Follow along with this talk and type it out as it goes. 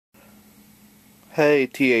Hey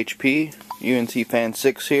THP, UNC Fan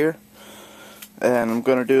 6 here, and I'm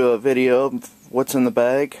going to do a video of what's in the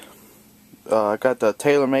bag. I got the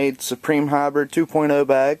TaylorMade Supreme Hybrid 2.0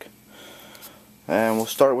 bag, and we'll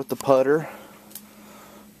start with the putter.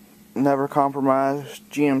 Never Compromise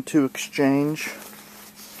GM2 Exchange.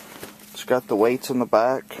 It's got the weights in the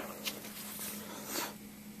back.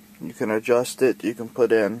 You can adjust it. You can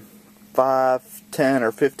put in 5, 10,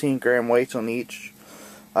 or 15 gram weights on each.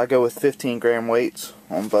 I go with 15 gram weights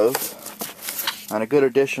on both. And a good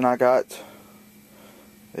addition I got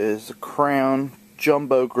is the Crown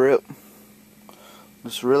Jumbo Grip.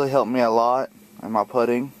 This really helped me a lot in my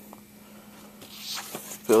putting.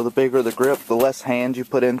 Feel the bigger the grip, the less hands you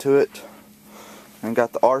put into it. And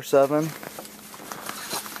got the R7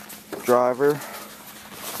 driver.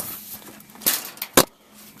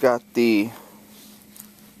 Got the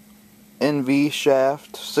NV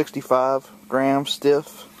shaft, 65 gram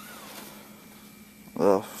stiff.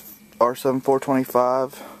 The R7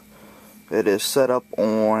 425. It is set up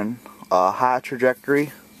on a high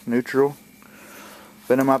trajectory, neutral.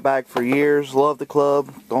 Been in my bag for years. Love the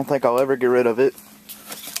club. Don't think I'll ever get rid of it.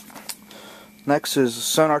 Next is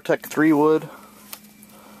Sonartec 3 wood.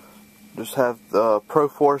 Just have the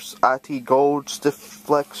ProForce IT Gold stiff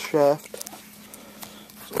flex shaft.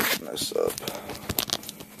 Let's open this up.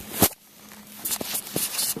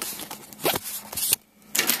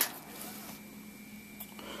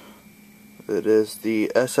 It is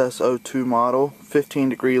the SS02 model, 15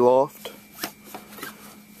 degree loft.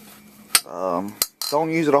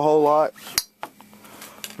 Don't use it a whole lot,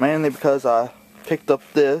 mainly because I picked up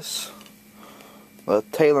this, the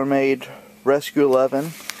TaylorMade Rescue 11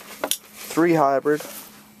 3 hybrid,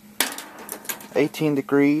 18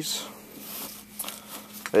 degrees.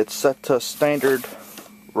 It's set to standard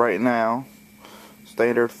right now,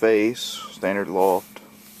 standard face, standard loft,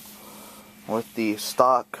 with the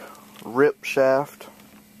stock rip shaft,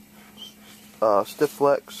 stiff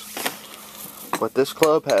flex. But this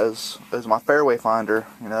club is my fairway finder.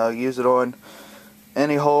 You know, use it on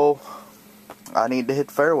any hole I need to hit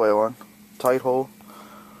fairway on, tight hole.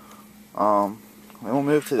 Then we'll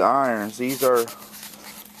move to the irons. These are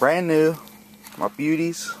brand new, my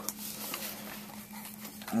beauties.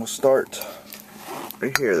 And we'll start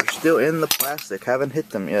right here. They're still in the plastic, haven't hit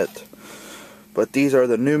them yet. But these are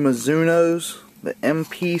the new Mizunos, the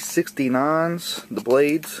MP69s, the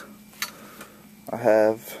blades. I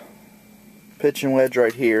have pitch and wedge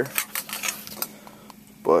right here,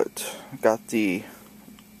 but got the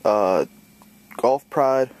Golf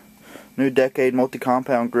Pride New Decade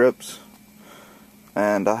multi-compound grips,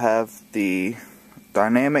 and I have the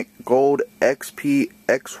Dynamic Gold XP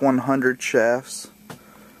X100 shafts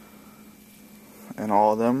and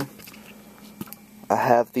all of them. I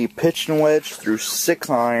have the pitch and wedge through 6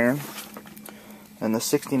 iron and the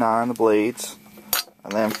 69, the blades.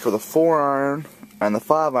 And then for the 4 iron and the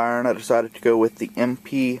 5 iron, I decided to go with the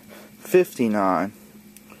MP59.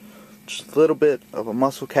 Just a little bit of a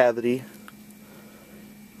muscle cavity.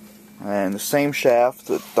 And the same shaft,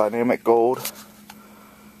 the Dynamic Gold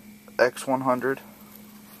X100.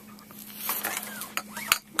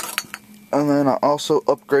 And then I also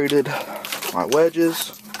upgraded my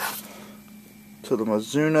wedges to the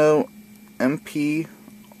Mizuno MP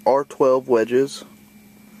R12 wedges.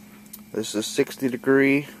 This is 60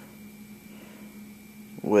 degree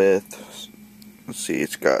with, let's see,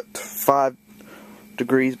 it's got 5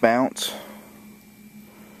 degrees bounce.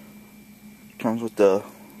 Comes with the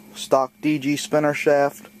stock DG spinner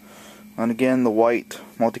shaft, and again the white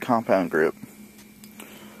multi-compound grip.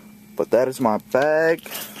 But that is my bag.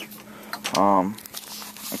 I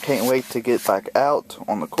can't wait to get back out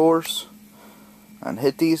on the course and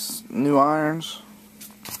hit these new irons.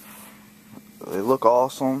 They look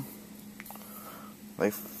awesome. They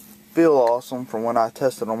feel awesome from when I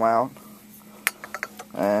tested them out.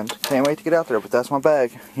 And can't wait to get out there, but that's my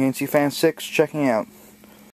bag. UNC Fan 6 checking out.